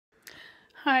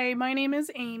Hi, my name is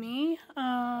Amy.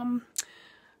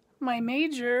 My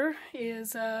major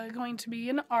is going to be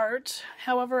in art.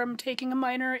 However, I'm taking a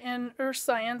minor in earth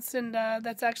science, and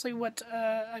that's actually what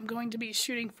I'm going to be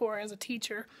shooting for as a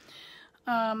teacher.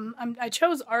 I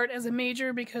chose art as a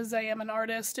major because I am an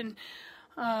artist, and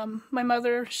my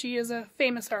mother, she is a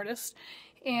famous artist,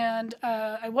 and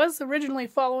I was originally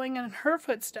following in her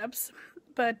footsteps,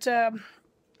 but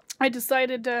I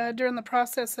decided during the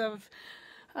process of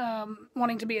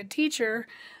wanting to be a teacher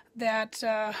that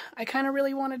I kind of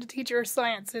really wanted to teach earth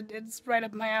science. It's right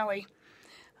up my alley.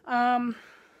 Why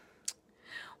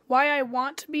I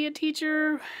want to be a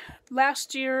teacher: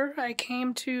 last year I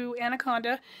came to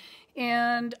Anaconda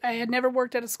and I had never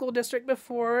worked at a school district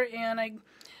before, and I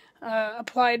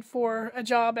applied for a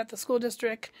job at the school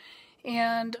district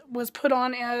and was put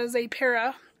on as a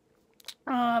para.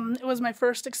 It was my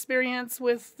first experience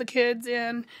with the kids,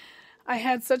 and I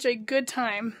had such a good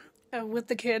time with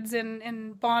the kids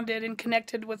and bonded and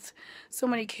connected with so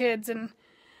many kids, and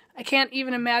I can't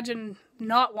even imagine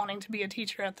not wanting to be a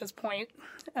teacher at this point.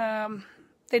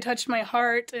 They touched my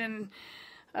heart, and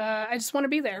I just want to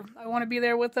be there. I want to be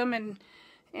there with them and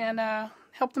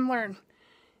help them learn.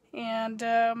 And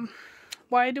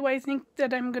why do I think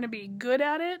that I'm going to be good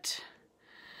at it?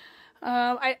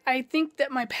 I think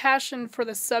that my passion for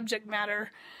the subject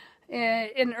matter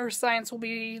in earth science will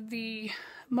be the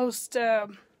most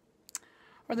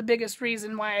or the biggest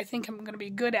reason why I think I'm going to be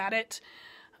good at it.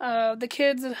 The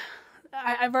kids,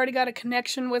 I've already got a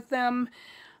connection with them,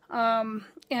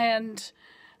 and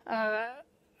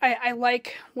I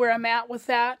like where I'm at with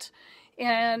that,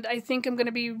 and I think I'm going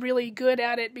to be really good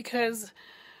at it because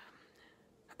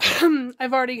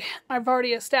I've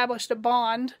already established a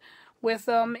bond with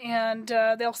them, and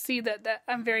they'll see that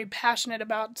I'm very passionate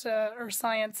about earth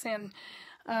science, and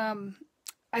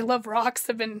I love rocks.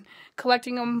 I've been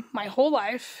collecting them my whole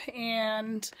life,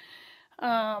 and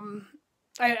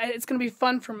it's going to be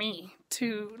fun for me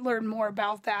to learn more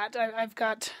about that. I've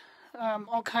got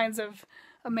all kinds of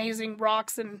amazing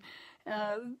rocks and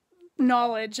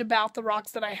knowledge about the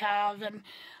rocks that I have, and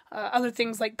other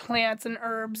things like plants and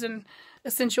herbs and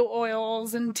essential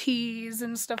oils and teas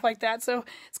and stuff like that. So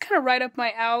it's kind of right up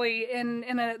my alley, and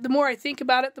the more I think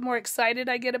about it, the more excited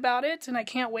I get about it, and I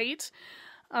can't wait.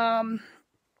 I'm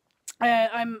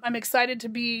excited to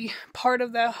be part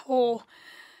of the whole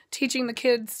teaching the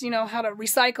kids, how to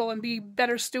recycle and be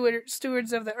better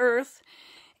stewards of the earth.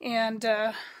 And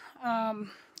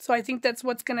so I think that's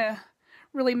what's going to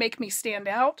really make me stand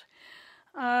out.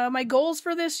 My goals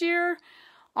for this year,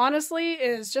 honestly,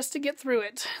 is just to get through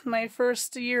it. My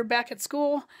first year back at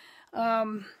school,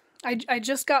 I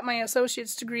just got my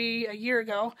associate's degree a year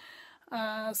ago,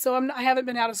 so I haven't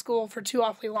been out of school for too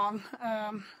awfully long.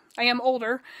 I am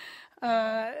older,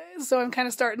 so I'm kind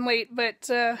of starting late, but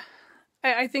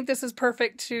I think this is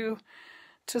perfect to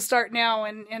start now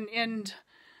and end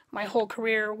my whole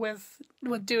career with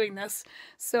doing this.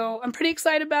 So I'm pretty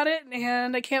excited about it,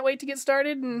 and I can't wait to get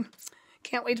started, and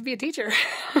can't wait to be a teacher.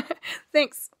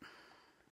 Thanks.